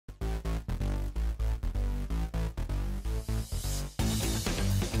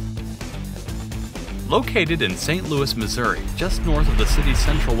Located in St. Louis, Missouri, just north of the city's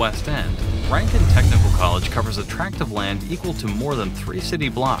central west end, Ranken Technical College covers a tract of land equal to more than 3 city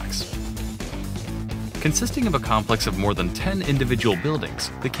blocks. Consisting of a complex of more than 10 individual buildings,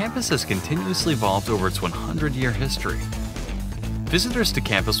 the campus has continuously evolved over its 100-year history. Visitors to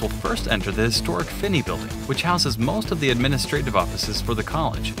campus will first enter the historic Finney Building, which houses most of the administrative offices for the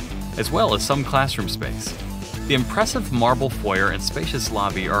college, as well as some classroom space. The impressive marble foyer and spacious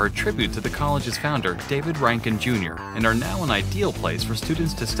lobby are a tribute to the college's founder, David Ranken Jr., and are now an ideal place for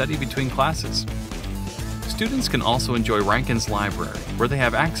students to study between classes. Students can also enjoy Ranken's library, where they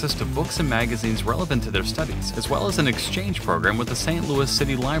have access to books and magazines relevant to their studies, as well as an exchange program with the St. Louis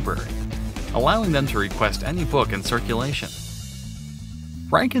City Library, allowing them to request any book in circulation.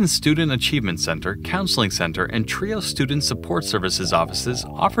 Ranken's Student Achievement Center, Counseling Center, and Trio Student Support Services offices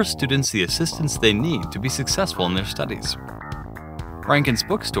offer students the assistance they need to be successful in their studies. Ranken's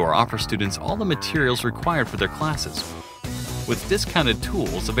bookstore offers students all the materials required for their classes, with discounted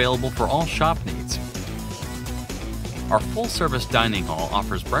tools available for all shop needs. Our full-service dining hall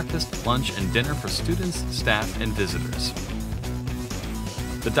offers breakfast, lunch, and dinner for students, staff, and visitors.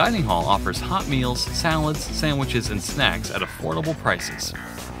 The dining hall offers hot meals, salads, sandwiches, and snacks at affordable prices.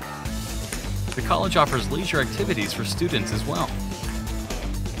 The college offers leisure activities for students as well.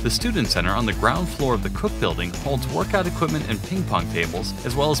 The Student Center on the ground floor of the Cook Building holds workout equipment and ping pong tables,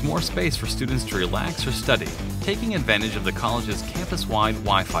 as well as more space for students to relax or study, taking advantage of the college's campus-wide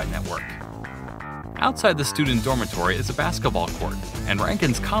Wi-Fi network. Outside the student dormitory is a basketball court, and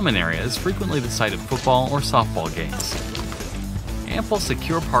Ranken's common area is frequently the site of football or softball games. Ample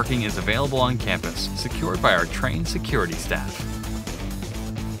secure parking is available on campus, secured by our trained security staff.